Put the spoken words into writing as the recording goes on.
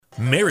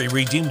Mary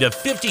redeemed a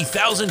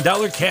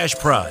 $50,000 cash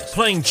prize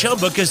playing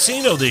Chumba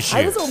Casino this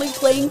year. I was only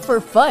playing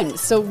for fun,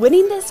 so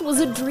winning this was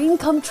a dream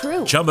come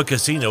true. Chumba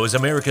Casino is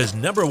America's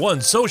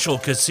 #1 social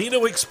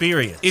casino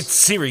experience. It's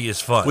serious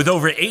fun. With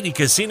over 80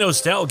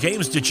 casino-style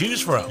games to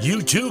choose from,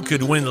 you too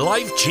could win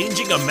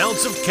life-changing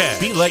amounts of cash.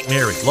 Be like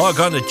Mary. Log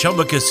on to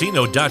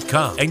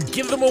ChumbaCasino.com and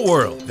give them a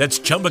whirl. That's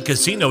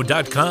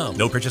ChumbaCasino.com.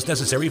 No purchase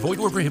necessary. Void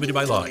where prohibited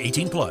by law.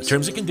 18 plus.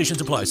 Terms and conditions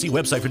apply. See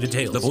website for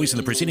details. The voice in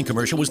the preceding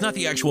commercial was not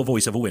the actual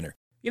voice of a winner.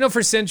 You know,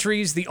 for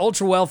centuries, the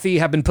ultra-wealthy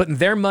have been putting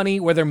their money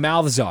where their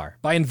mouths are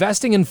by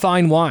investing in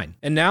fine wine.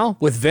 And now,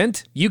 with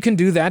Vent, you can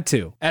do that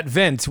too. At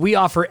Vent, we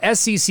offer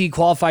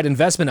SEC-qualified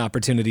investment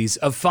opportunities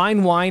of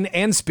fine wine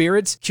and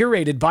spirits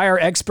curated by our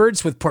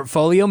experts with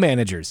portfolio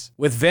managers.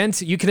 With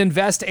Vent, you can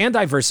invest and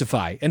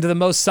diversify into the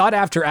most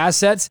sought-after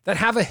assets that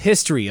have a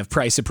history of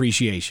price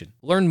appreciation.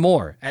 Learn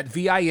more at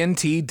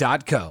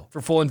vint.co.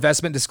 For full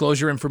investment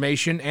disclosure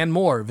information and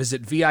more,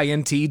 visit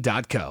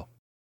vint.co.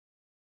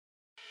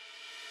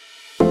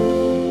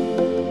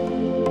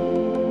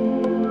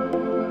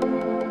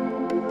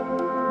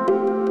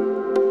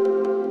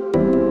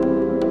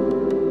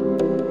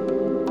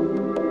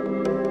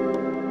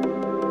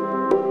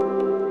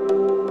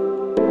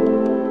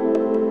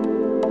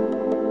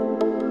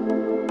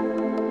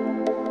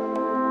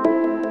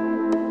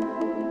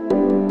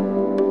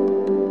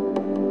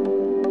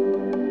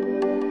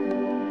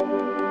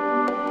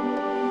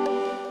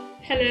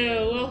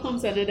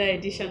 Another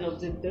edition of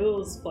the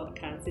DOHS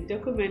Podcast, the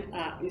Document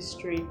Our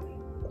History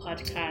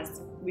Podcast,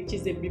 which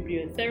is a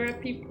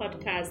bibliotherapy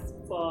podcast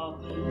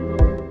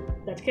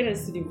that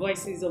caters to the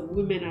voices of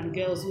women and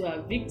girls who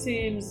are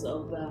victims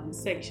of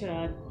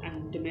sexual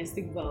and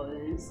domestic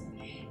violence.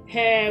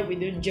 Here, we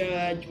don't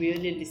judge, we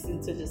only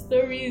listen to the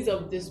stories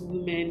of these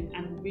women,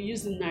 and we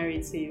use the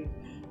narrative.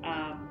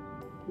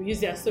 We use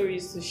their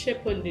stories to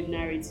shape on the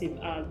narrative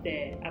out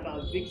there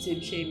about victim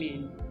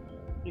shaming.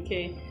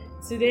 Okay.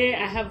 Today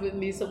I have with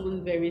me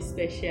someone very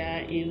special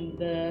in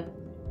the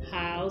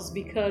house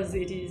because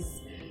it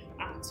is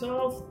our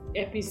 12th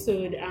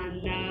episode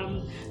and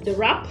the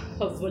wrap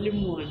of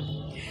volume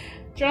 1.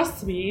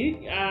 Trust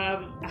me, I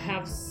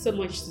have so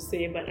much to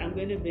say, but I'm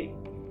going to be,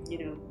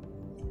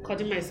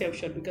 cutting myself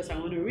short because I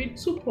want to read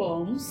 2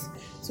 poems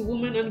to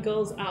women and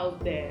girls out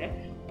there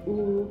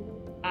who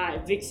are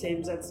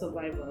victims and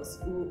survivors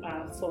who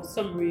are, for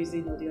some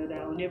reason or the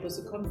other, unable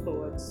to come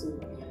forward to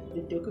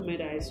the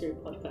Document Our History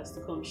podcast to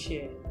come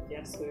share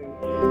their story.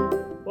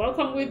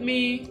 Welcome with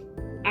me,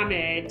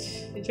 Ahmed.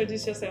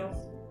 Introduce yourself.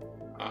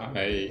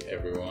 Hi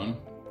everyone.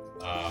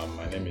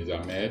 My name is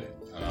Ahmed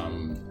and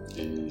I'm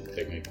the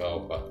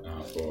technical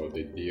partner for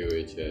the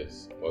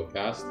DOHS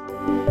podcast.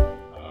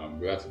 I'm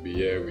glad to be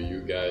here with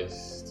you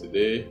guys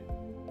today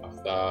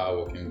after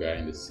working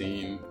behind the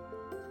scene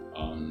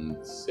on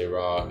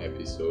several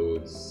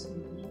episodes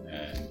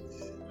and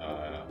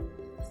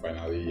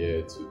finally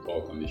here to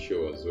talk on the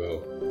show as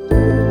well.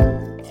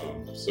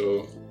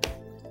 So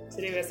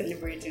today we're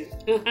celebrating.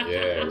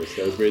 Yeah, we're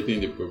celebrating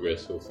the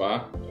progress so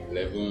far.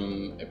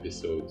 11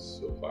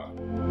 episodes so far.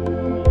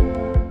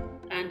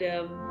 And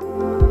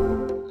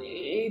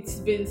it's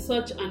been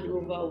such an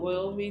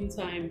overwhelming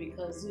time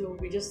because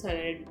we just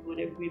started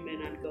wanting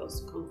women and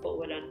girls to come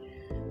forward, and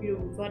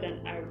we've had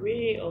an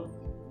array of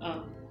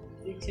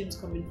victims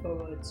coming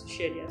forward to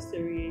share their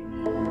story.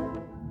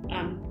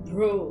 And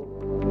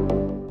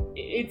bro,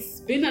 it's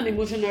been an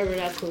emotional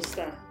roller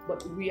coaster,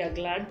 but we are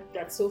glad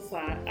that so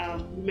far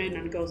women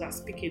and girls are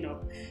speaking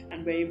up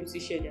and we're able to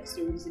share their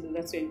stories in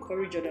order to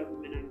encourage other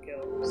women and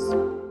girls.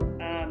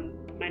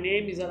 My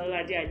name is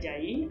Ololade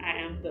Ajayi. I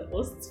am the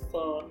host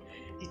for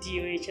the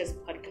DOHS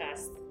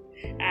podcast.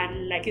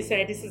 And like I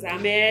said, this is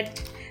Ahmed.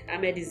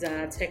 Ahmed is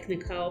a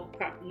technical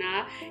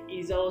partner.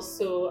 He's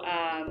also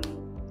our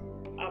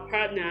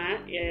partner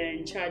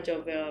in charge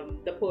of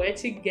the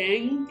Poetic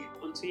Gang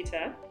on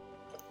Twitter,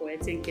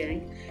 Poetic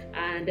Gang,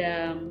 and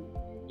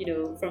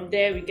from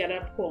there we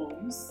gather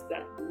poems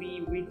that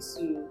we read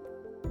to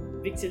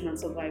victims and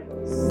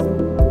survivors.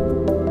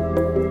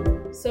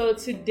 So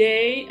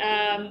today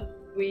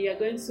we are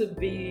going to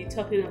be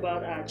talking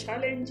about our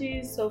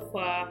challenges so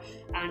far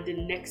and the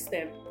next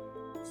step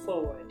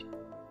forward,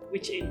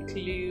 which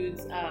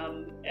includes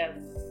a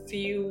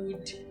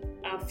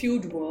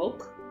field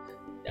work,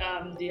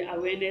 the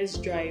awareness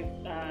drive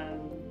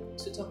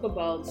to talk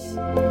about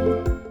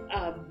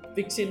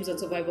victims and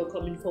survivors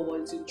coming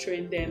forward, to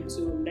train them,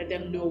 to let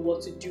them know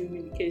what to do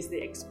in case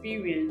they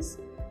experience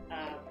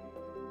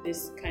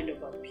this kind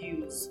of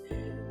abuse.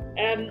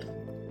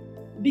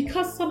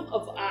 Because some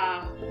of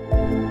our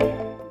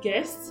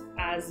guests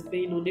has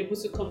been unable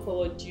to come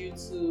forward due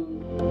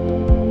to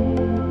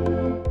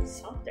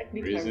some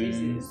technical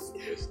reasons.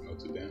 There's no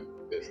to them.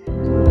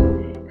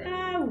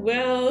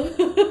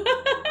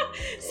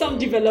 Some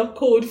develop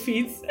cold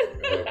feet.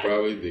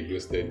 Probably they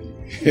ghosted you.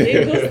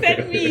 They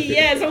ghosted me.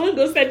 Yeah, someone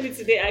ghosted me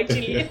today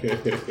actually.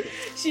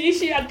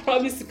 She had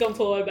promised to come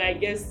forward, but I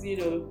guess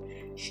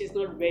she's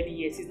not ready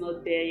yet. She's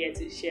not there yet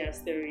to share a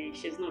story.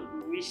 She's not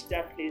reached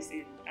that place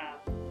in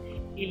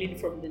healing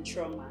from the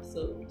trauma.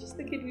 So we just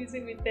take it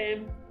easy with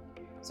them.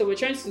 So we're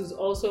trying to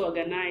also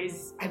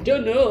organize, I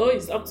don't know,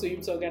 it's up to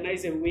him to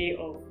organize a way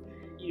of,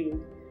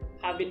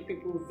 having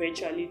people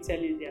virtually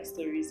telling their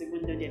stories,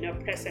 even though they're not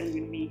present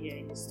with me here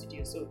in the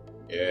studio. So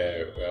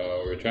yeah,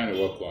 we're trying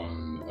to work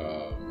on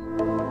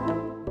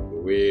the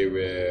way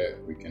where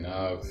we can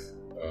have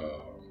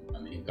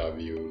an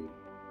interview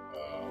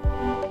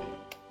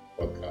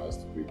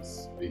podcast with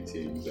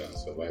victims and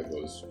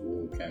survivors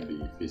who can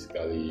be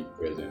physically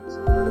present.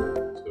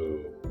 So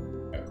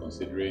I'm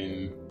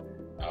considering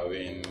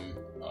having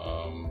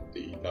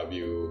the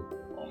interview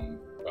on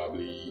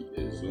probably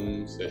a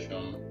Zoom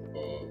session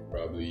or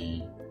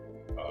probably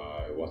a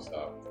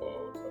WhatsApp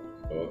call.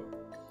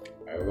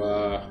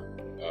 However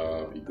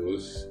it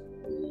goes,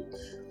 we'll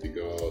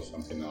figure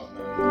something out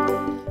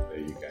and let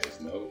you guys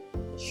know.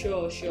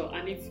 Sure.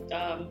 And if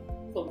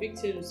for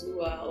victims who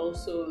are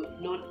also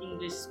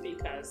non-English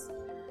speakers,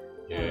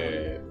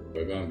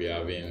 we're going to be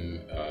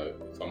having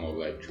form of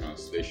like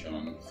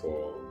translation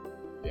for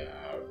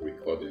their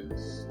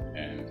recordings,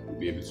 and we'll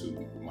be able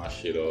to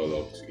mash it all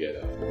up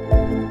together,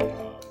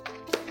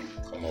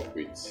 come up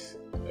with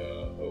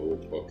a whole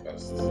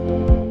podcast.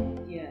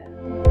 Yeah,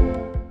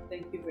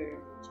 thank you very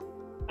much.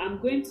 I'm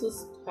going to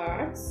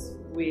start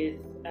with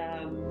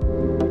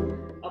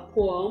a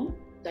poem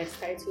that's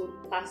titled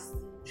Past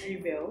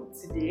Trivial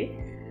today,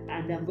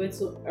 and I'm going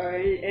to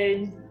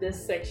end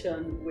this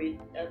section with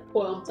a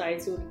poem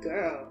titled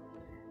Girl.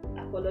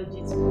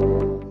 Apologies to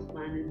the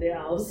man in the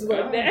house,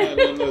 but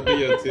No, do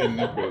your thing,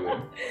 no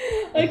problem.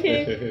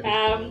 Okay.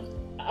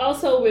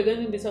 Also, we're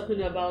going to be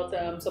talking about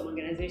some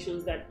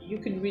organizations that you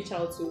can reach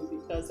out to,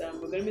 because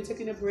we're going to be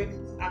taking a break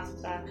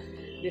after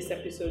this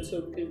episode,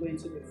 so we can go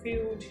into the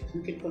field,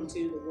 we can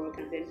continue the work,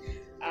 and then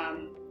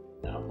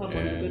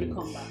we're going to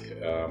come back.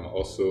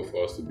 Also,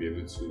 for us to be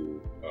able to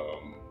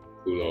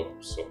pull up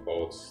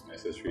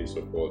necessary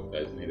support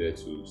that is needed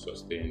to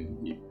sustain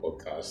the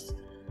podcast,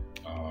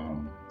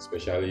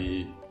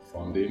 especially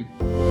funding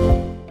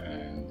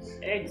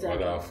and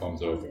other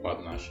forms of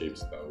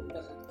partnerships that would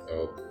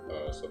help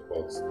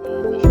support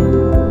the mission.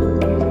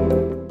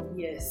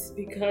 Yes,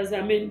 because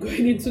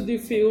going into the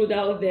field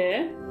out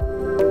there,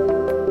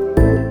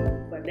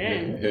 but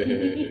then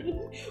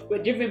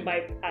we're driven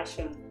by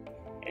passion,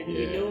 and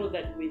we know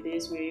that with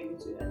this we're able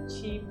to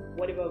achieve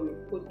whatever we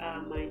put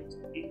our mind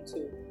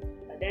into.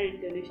 But then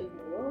donations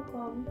are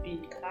welcome, be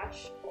it cash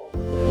or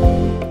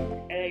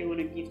either you want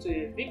to give to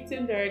a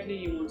victim directly,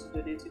 you want to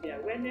donate to the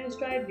awareness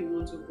drive, you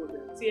want to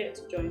volunteer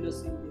to join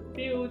us in the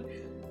field,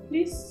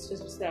 please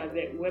just visit our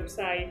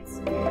website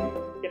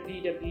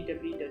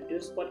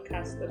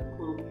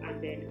www.dohspodcast.com,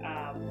 and then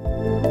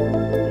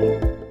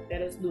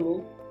let us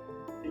know,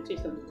 and click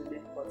on the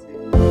donate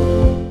button,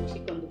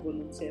 click on the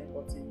volunteer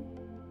button,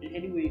 and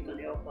any way you can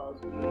help out,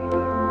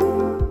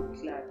 we're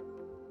glad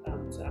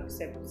to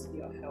accept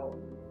your help.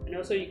 And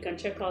also you can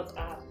check out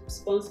our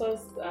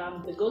sponsors,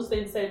 the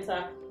Goldstein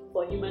Center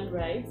for Human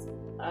Rights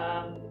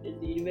in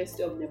the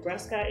University of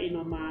Nebraska in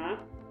Omaha.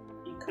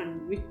 You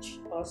can reach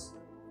us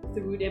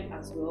through them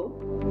as well.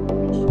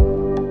 Reach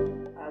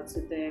out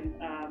to them.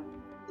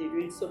 They're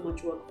doing so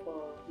much work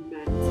for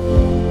humanity.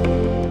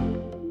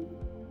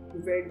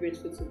 I'm very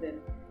grateful to them.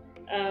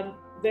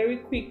 Very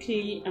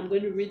quickly, I'm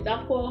going to read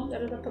that poem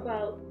that I talked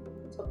about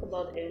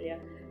earlier.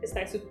 It's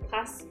titled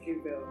Past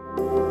Trivial.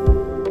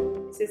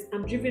 It says,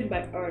 I'm driven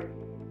by earth,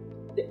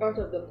 the earth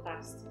of the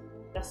past,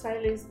 that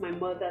silenced my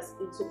mothers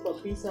into for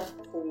better,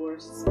 for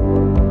worse.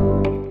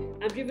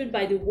 I'm driven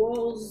by the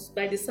walls,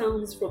 by the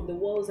sounds from the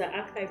walls that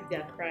archive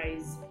their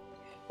cries,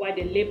 while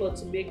they labor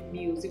to make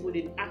meals, even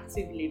in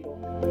active labor.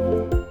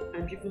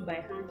 I'm driven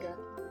by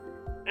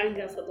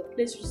anger for the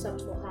place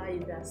reserved for her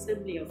in the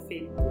assembly of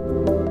fame.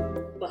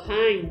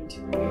 Behind.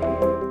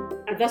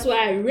 And that's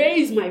why I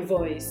raise my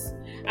voice.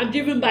 I'm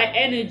driven by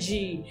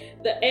energy,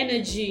 the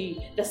energy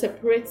that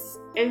separates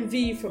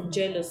envy from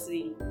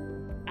jealousy,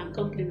 and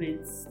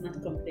compliments,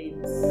 not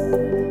complaints.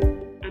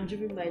 I'm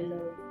driven by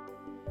love,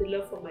 the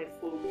love for my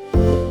form,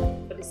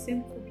 for the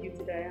simple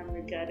beauty that I am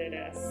regarded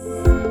as.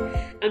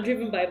 I'm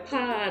driven by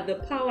power, the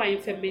power in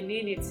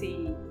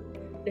femininity,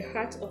 the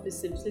heart of the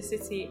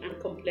simplicity and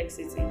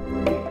complexity.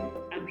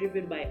 I'm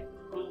driven by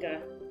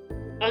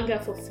anger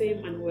for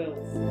fame and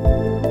wealth,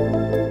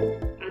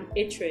 and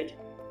hatred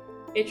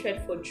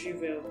for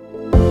trivial,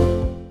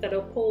 that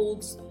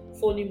upholds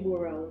phony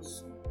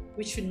morals,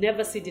 which should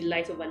never see the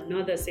light of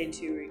another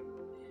century.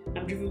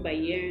 I'm driven by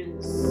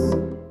yearns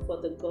for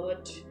the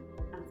God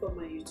and for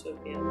my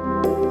utopia.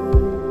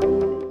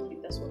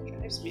 That's what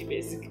drives me,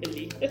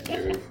 basically.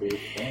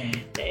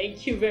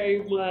 Thank you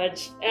very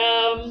much.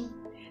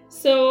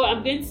 So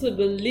I'm going to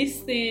be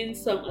listing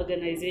some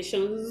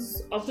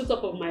organizations off the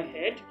top of my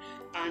head,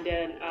 and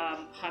then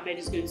Ahmed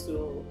is going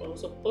to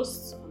also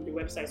post on the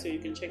website, so you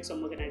can check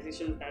some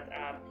organizations that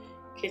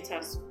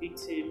caters to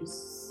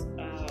victims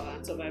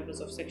and survivors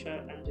of sexual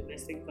and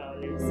domestic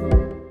violence.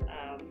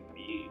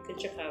 You can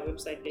check our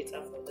website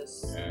later for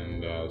this.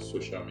 And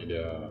social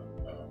media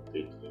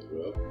pages as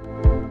well: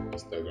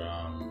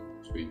 Instagram,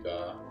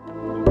 Twitter,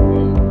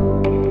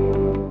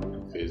 LinkedIn.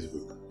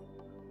 Facebook.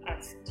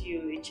 At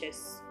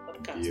DOHS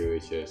Podcast.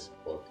 DOHS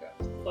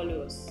Podcast.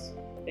 Follow us.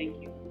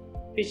 Thank you.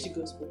 Preach the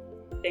gospel.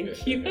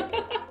 Thank you.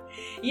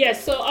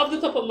 Yes, so off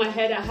the top of my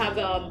head, I have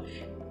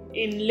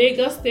in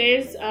Lagos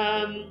State,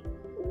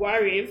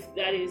 WARIF,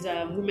 that is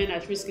Women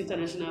at Risk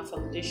International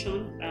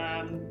Foundation.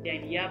 They're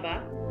in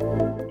Yaba,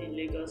 in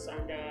Lagos,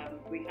 and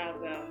we have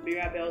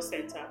Mirabel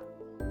Center.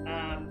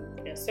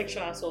 The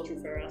Sexual Assault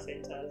Referral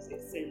Centers.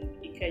 It's in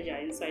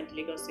Ikeja, inside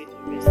Lagos State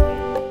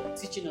University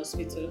Teaching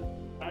Hospital.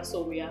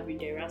 Also, we have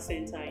Idera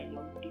Center in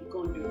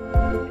Kondo,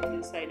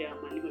 inside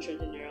Malimosho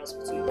General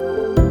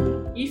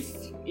Hospital.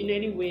 If in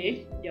any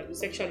way you have been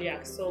sexually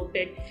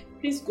assaulted,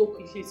 please go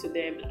quickly to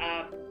them.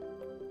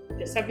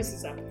 The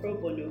services are pro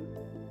bono.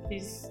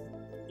 Please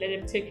let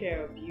them take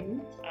care of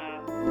you.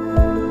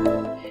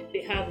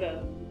 They have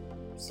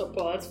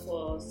support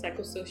for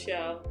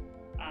psychosocial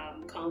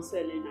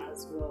counseling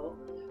as well,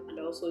 and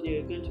also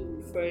they're going to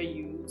refer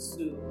you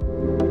to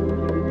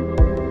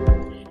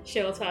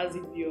shelters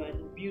if you're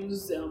in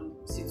abuse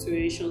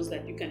situations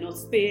that you cannot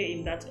stay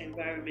in that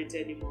environment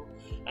anymore.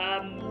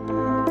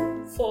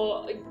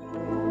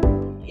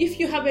 If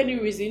you have any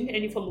reason,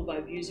 any form of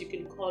abuse, you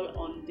can call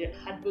on the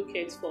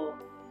Advocates for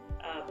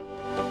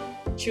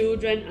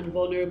Children and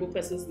Vulnerable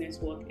Persons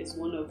Network. Is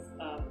one of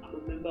I'm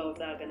a member of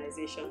that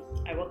organization.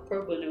 I work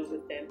pro bono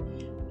with them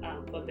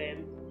for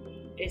them.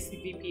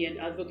 ACVP and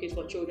Advocates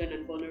for Children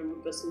and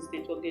Vulnerable Persons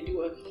Network. They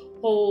do a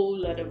whole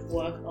lot of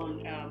work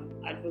on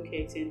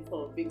advocating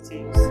for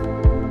victims,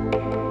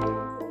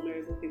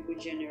 vulnerable people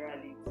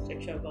generally,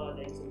 sexual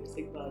violence,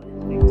 domestic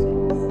violence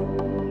victims.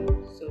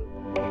 So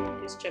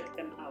just check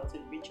them out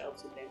and reach out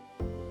to them.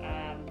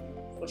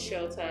 For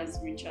shelters,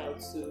 reach out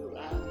to you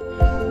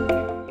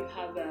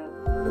have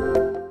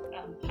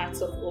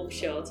Hearts of Hope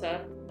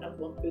shelter. I've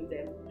worked with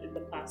them in the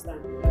past,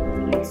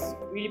 and it's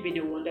really been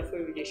a wonderful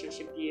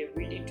relationship. They are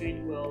really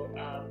doing well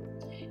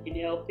in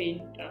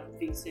helping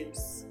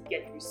victims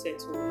get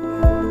resettled.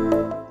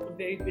 I'm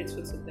very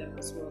grateful to them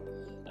as well.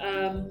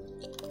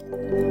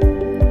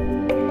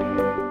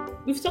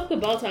 We've talked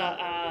about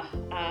our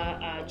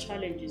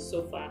challenges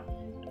so far,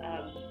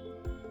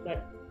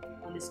 but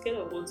on a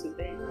scale of 1 to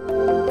 10,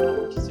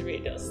 how much is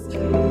rate us?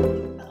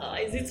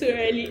 Is it too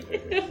early?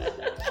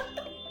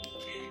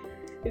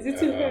 Is it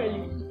too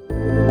early?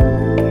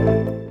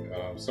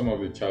 Some of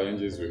the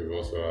challenges we've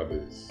also had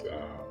is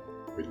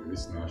with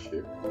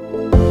listenership.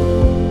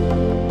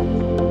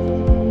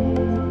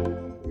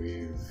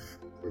 We've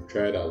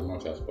tried as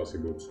much as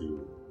possible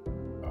to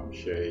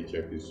share each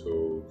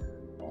episode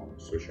on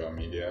social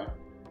media.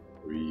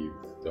 We've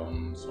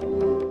done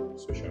some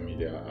social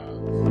media ads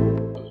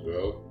as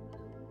well,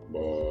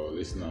 but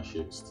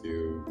listenership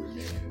still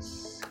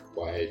remains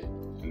quite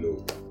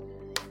low.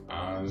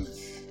 And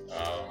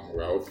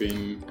we're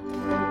hoping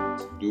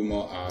to do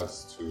more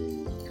ads to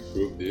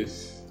improve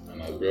this,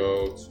 and as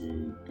well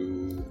to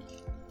do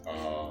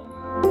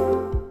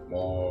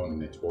more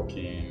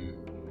networking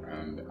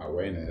and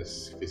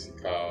awareness,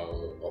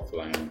 physical,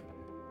 offline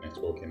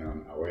networking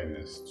and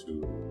awareness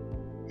to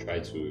try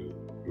to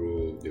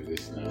grow the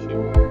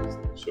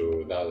listenership.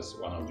 So that's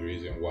one of the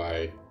reasons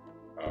why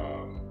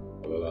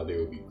Ololade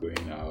will be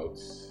going out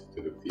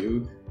to the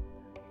field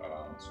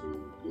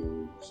to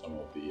do some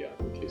of the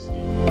advocacy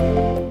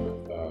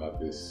after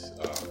this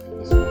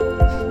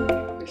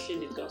episode. Pushing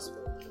the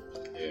gospel.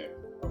 Yeah.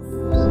 I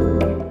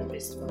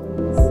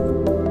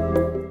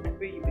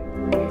pray you be.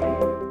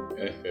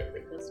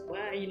 Because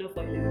why are you not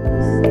following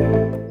us?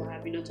 Why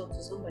have you not talked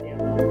to somebody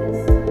about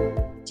this?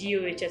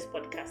 DOHS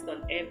Podcast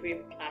on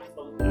every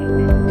platform.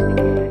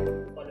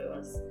 Follow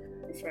us,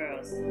 refer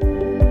us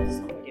to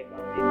somebody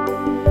about it.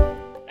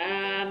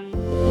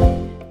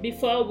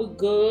 Before we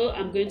go,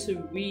 I'm going to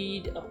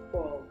read a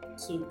poem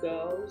to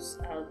girls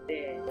out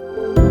there.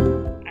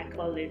 I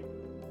call it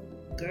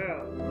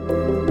Girl.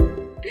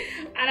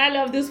 And I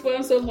love this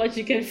poem so much,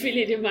 you can feel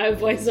it in my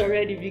voice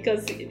already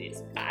because it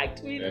is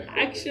packed with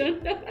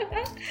action.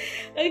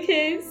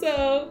 Okay,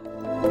 so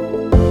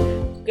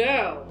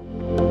Girl.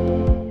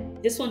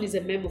 This one is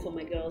a memo for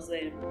my girls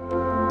then.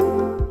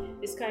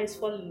 The sky is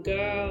falling,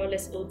 girl,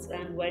 let's hold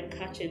stand while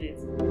catching it.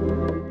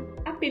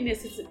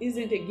 Happiness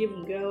isn't a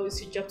given, girl,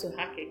 it's your job to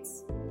hack it.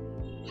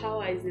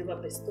 Power is never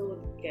bestowed,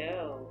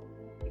 girl,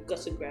 you've got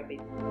to grab it.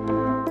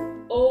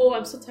 Oh,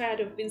 I'm so tired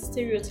of being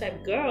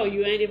stereotyped, girl,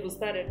 you ain't even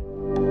started.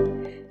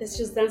 Let's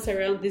just dance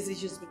around these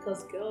issues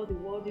because, girl, the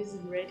world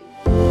isn't ready.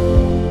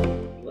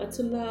 You are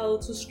too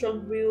loud, too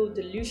strong-willed,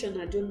 delusion,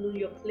 I don't know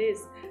your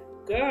place.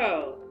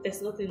 Girl,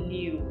 there's nothing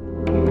new.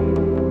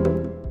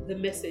 The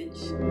message.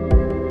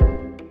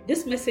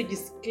 This message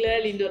is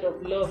clearly not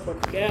of love, but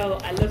girl,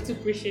 I love to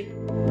preach it.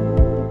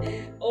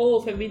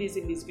 Oh,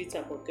 feminism is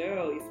bitter, but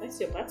girl, you fight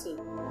your battle.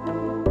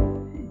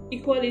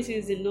 Equality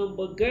is the norm,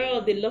 but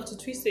girl, they love to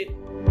twist it.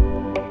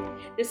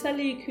 They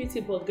say equity,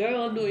 but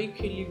girl, no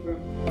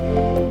equilibrium.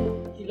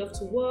 You love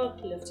to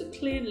work, you love to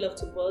clean, love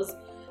to buzz,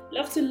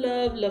 love to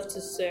love, love to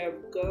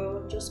serve.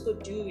 Girl, just go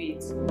do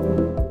it.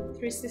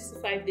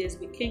 365 days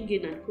with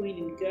kinging and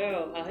queening,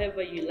 girl,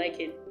 however you like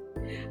it.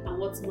 And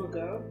what's more,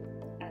 girl,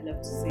 I I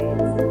love to say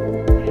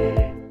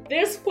it.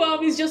 This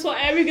poem is just for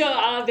every girl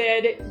out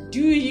there.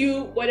 Do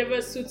you,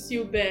 whatever suits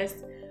you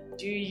best,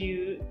 do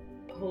you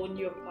own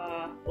your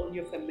power, own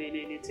your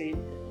femininity,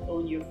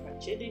 own your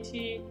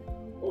fragility,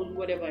 own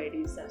whatever it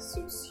is that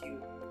suits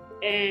you,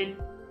 and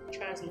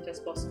try as much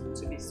as possible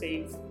to be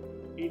safe.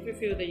 And if you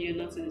feel that you're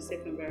not in a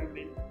safe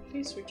environment,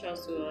 please reach out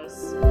to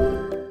us.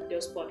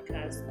 DOHS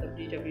Podcast,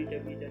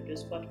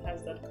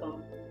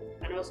 www.dohspodcast.com.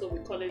 And also,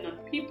 we're calling on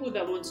people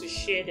that want to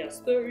share their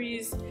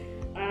stories.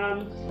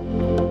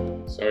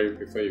 Sorry,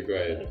 before you go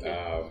ahead,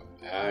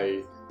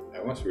 Okay. I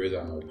want to raise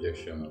an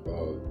objection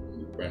about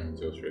the point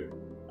you just read.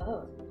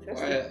 Oh,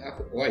 interesting.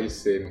 Why are you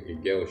saying a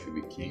girl should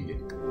be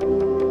kinging?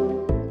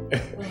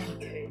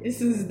 Okay,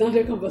 this is not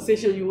a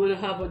conversation you want to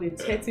have on a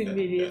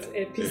 30-minute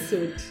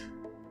episode.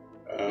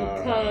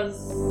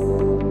 Because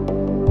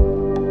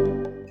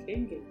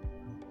kinging,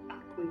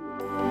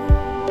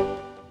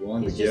 you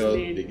want It's the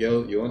just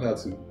girl, you want her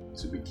to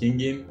be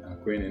kinging and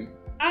queening,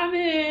 I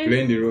mean,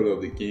 playing the role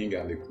of the king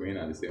and the queen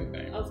at the same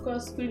time. of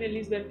course, Queen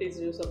Elizabeth plays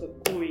the role of the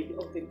queen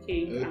of the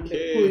king and the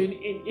Okay. queen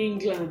in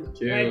England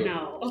right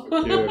now.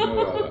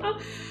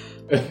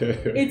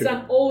 It's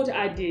an old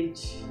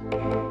adage.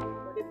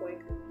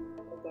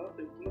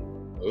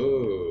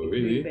 Oh,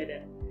 really?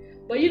 Better.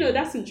 But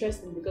that's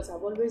interesting because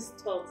I've always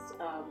thought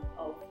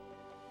of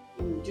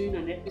doing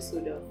an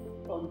episode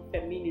on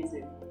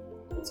feminism.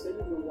 It's going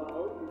to be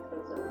wild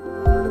because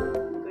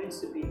I'm going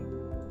to be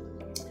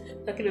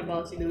talking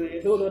about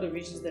a whole lot of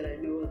issues that I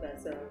know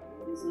that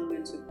it's not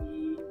going to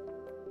be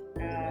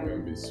It's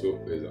going to be so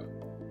pleasant.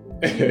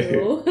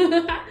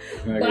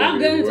 But I'm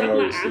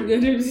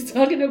going to be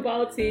talking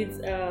about it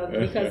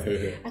because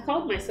I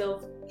called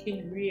myself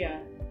King Rhea,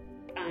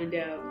 and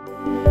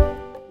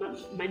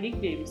my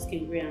nickname is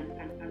King Rhea,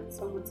 and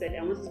someone said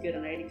I wanted to get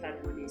an ID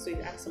card money, so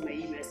he asked on my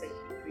email. I said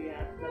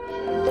Rhea,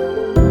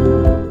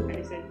 and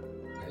he said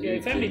you're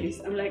a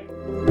feminist. I'm like,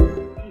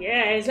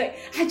 yeah. It's like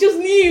I just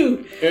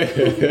knew.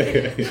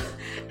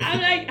 I'm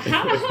like,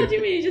 how do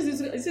you mean?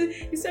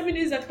 It's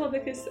feminists that call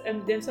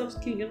themselves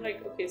king. I'm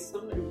like, okay,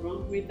 something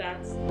wrong with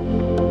that.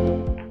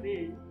 I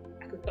mean,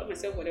 I could call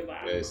myself whatever.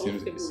 It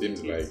seems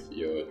like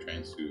you're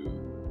trying to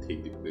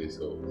take the place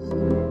of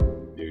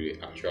the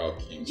actual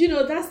king.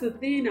 That's the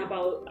thing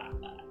about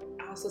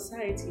our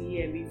society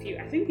here.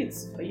 I think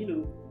it's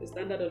the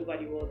standard all over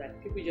the world that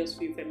people just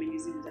feel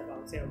feminism is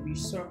about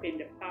usurping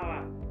the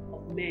power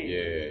of men.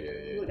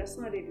 Yeah. No, that's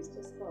not it. It's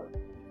just about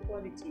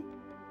equality,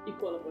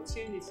 equal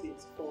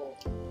opportunities for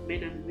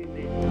men and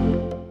women.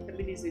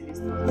 Feminism is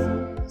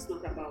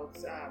not about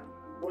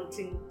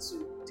wanting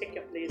to take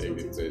your place,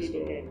 wanting to be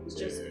the head. It's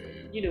just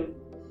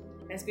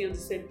let's be on the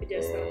same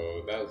page.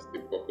 Oh, that's the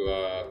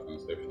popular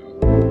conception.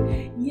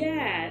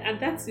 Yeah, and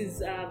that is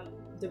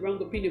the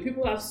wrong opinion.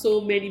 People have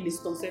so many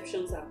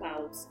misconceptions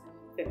about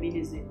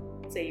feminism.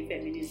 Say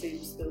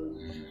feminism, so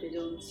they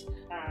don't.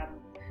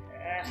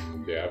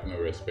 They have no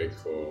respect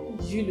for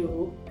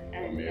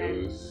and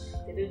males.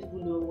 they don't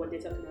even know what they're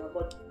talking about.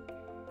 But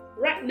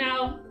right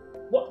now,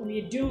 what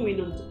we're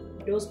doing on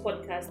those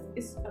podcasts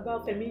is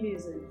about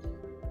feminism.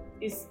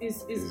 Is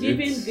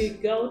giving the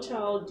girl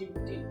child, the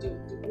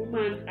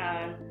woman,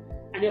 an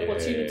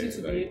opportunity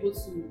to be able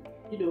to,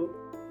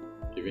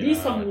 be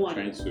someone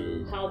trying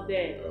to out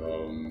there.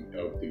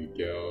 Help the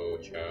girl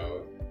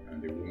child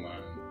and the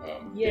woman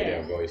get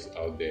their voice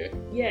out there.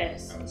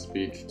 Yes. And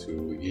speak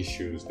to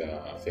issues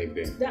that affect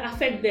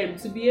them.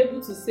 To be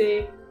able to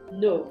say,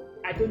 no,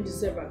 I don't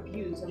deserve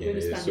abuse. I'm going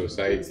to stand. A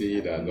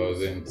society that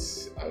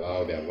doesn't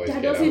allow their voice to get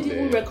out there. That doesn't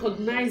even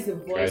recognize the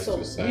voice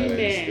of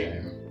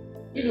women.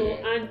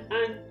 And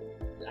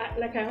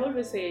like I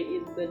always say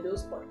in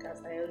those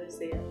podcasts, I always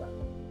say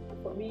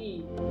for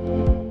me,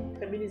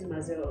 feminism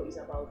as well is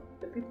about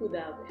the people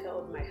that have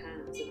held my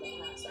hands in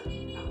the past,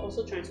 and I'm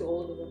also trying to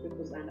hold other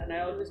people's hand. And I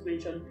always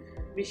mention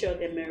Michelle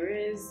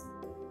Demerez.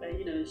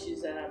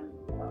 She's a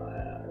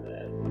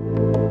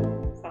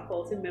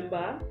faculty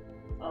member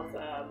of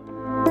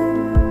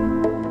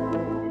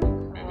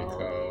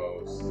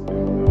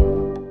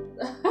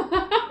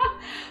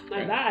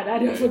my bad, I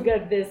don't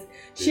forget this.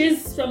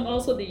 She's from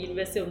also the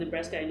University of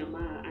Nebraska in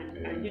Omaha,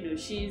 and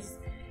she's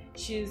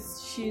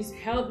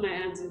held my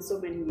hands in so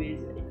many ways,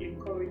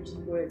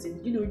 encouraging words,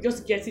 and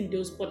just getting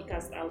those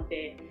podcasts out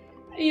there.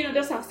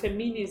 That's how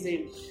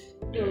feminism.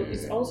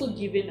 It's also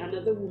giving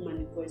another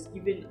woman a voice,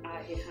 giving her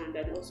a hand,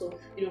 and also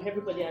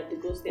everybody at the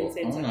Ghost Center.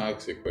 I want to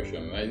ask a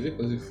question. Is it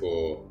possible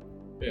for?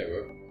 I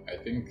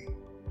think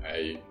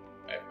I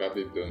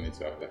probably don't need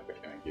to ask that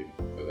question again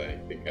because I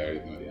think I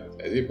already know the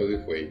answer. Is it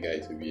possible for a guy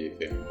to be a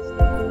feminist?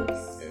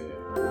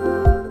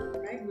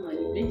 Right now,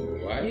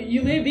 why?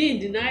 you may be in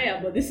denial,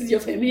 but this is your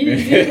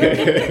feminism.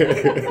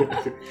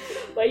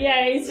 But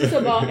yeah, it's just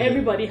about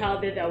everybody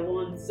out there that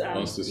wants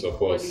to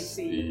support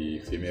the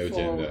female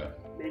gender.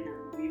 Men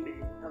and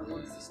women that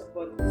wants to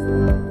support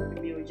the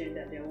female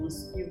gender, that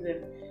wants to give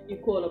them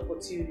equal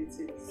opportunities.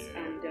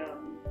 And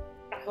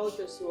I hope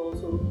us to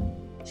also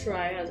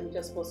try as much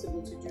as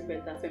possible to do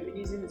better.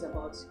 Feminism is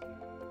about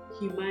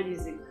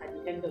humanism at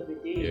the end of the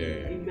day.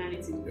 Yeah.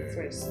 Humanity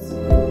first.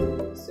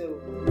 So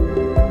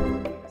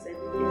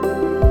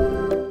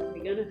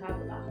we're gonna have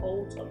a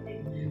whole topic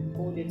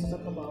whole day to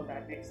talk about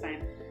that next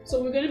time.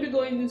 So we're gonna be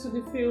going into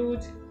the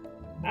field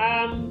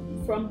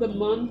for the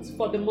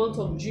month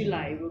of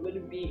July. We're going to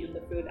be in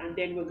the field, and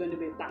then we're going to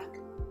be back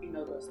in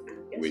August.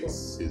 And guess with what?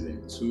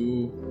 season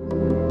 2,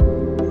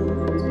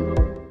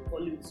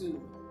 volume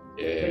 2.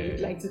 yeah, What you'd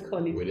like to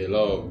call it. with a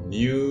lot of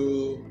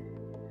new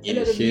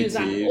initiatives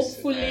and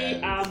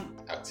hopefully and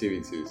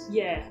activities.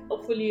 Yeah,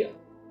 hopefully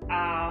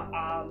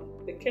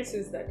the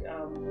cases that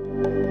have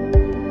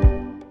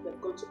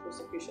gone to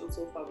prosecution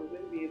so far, we're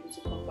going to be able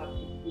to come back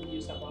with good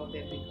news about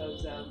them,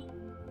 because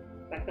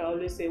like I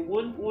always say,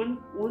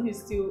 one is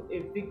still a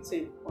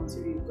victim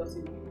until you've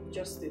gotten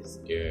justice.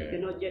 Yeah. They're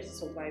not yet a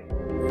survivor.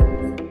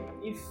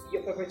 If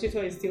your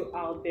perpetrator is still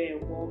out there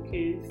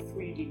walking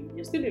freely,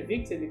 you're still a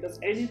victim, because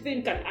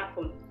anything can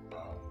happen.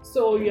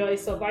 So you're a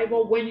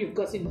survivor when you've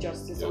gotten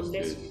justice,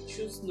 unless you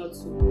choose not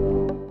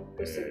to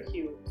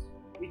prosecute,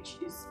 which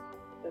is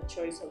the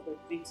choice of the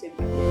victim.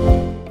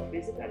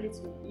 Basically,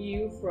 to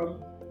heal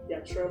from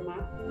their trauma,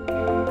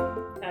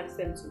 ask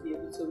them to be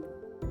able to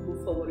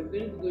move forward. We're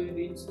going to be going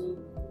into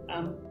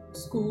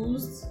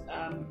schools,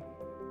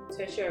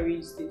 tertiary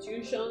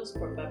institutions,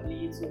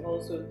 probably, to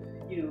also,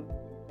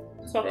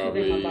 talk to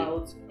them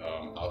about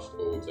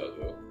households as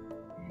well.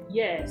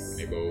 Yes.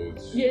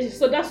 Neighborhoods. Yes.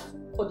 So that's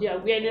for the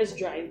awareness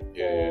drive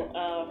to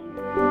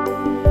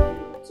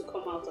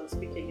come out and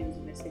speak against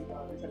domestic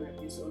violence and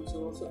abuse, and to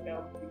also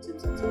help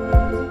victims and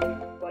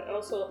survivors. But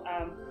also,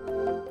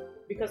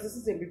 because this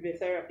is a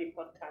bibliotherapy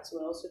podcast,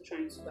 we're also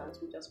trying to do as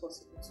much as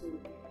possible to,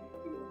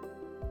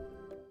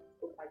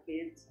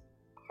 propagate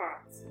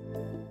art.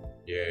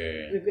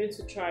 Yeah. We're going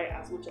to try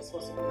as much as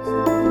possible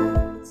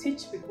to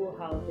teach people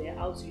how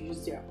to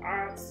use their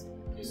art.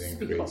 Using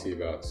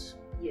creative art.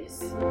 Yes.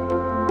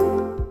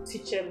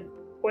 Teach them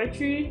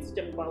poetry, teach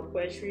them about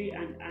poetry,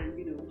 and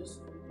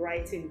just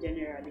writing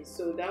generally.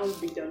 So that will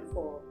be done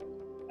for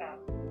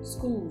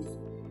schools,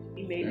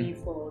 it may be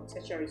for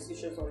tertiary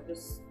institutions, or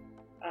just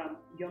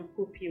young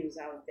pupils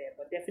out there.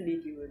 But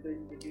definitely we're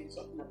going to be doing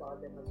something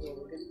about them as well.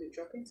 We're going to be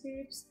dropping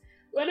tips.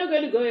 We're not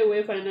going to go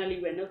away finally.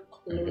 We're not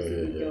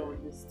closing the door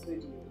in the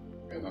studio.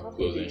 We're not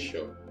closing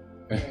shop.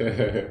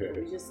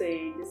 We're just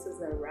saying this is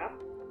a wrap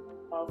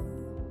of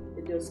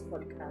the DOHS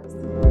Podcast.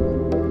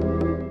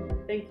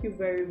 Thank you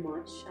very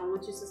much. I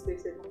want you to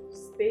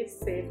stay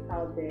safe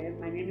out there.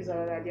 My name is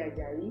Ololade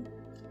Ajayi.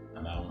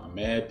 And I'm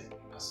Ahmed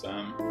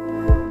Hassan.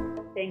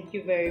 Thank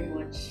you very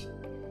much.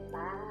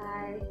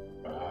 Bye.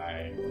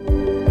 Bye.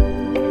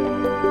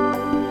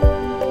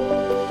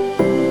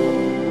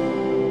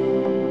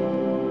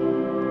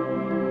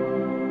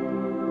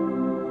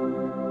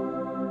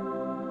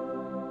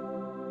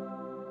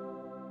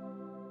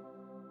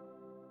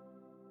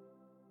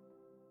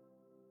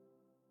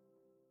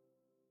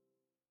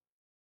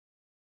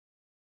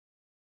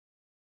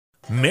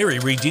 Mary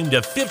redeemed a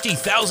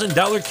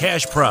 $50,000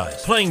 cash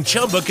prize playing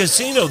Chumba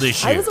Casino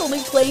this year. I was only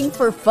playing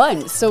for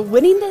fun, so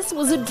winning this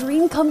was a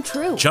dream come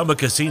true. Chumba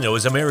Casino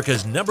is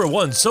America's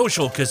 #1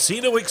 social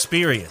casino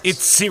experience.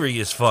 It's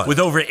serious fun. With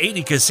over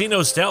 80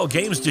 casino-style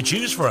games to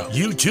choose from,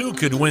 you too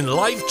could win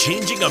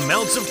life-changing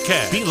amounts of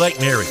cash. Be like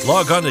Mary.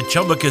 Log on to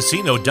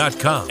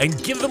ChumbaCasino.com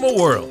and give them a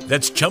whirl.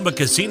 That's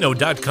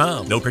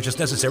ChumbaCasino.com. No purchase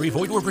necessary.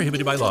 Void or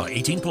prohibited by law.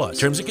 18+.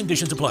 Terms and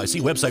conditions apply. See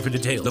website for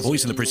details. The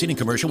voice in the preceding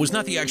commercial was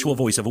not the actual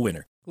voice of a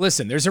winner.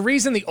 Listen, there's a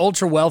reason the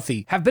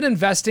ultra-wealthy have been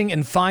investing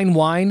in fine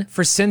wine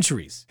for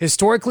centuries.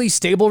 Historically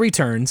stable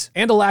returns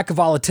and a lack of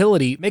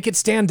volatility make it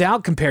stand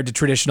out compared to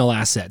traditional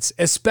assets,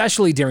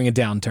 especially during a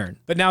downturn.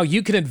 But now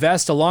you can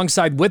invest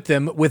alongside with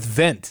them with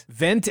Vent.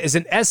 Vent is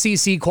an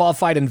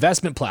SEC-qualified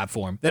investment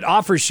platform that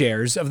offers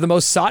shares of the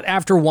most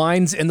sought-after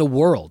wines in the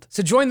world.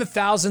 So join the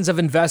thousands of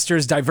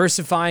investors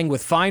diversifying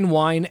with fine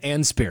wine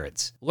and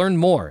spirits. Learn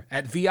more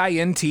at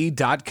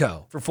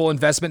vint.co. For full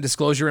investment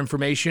disclosure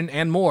information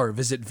and more,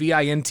 visit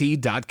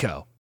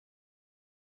vint.co.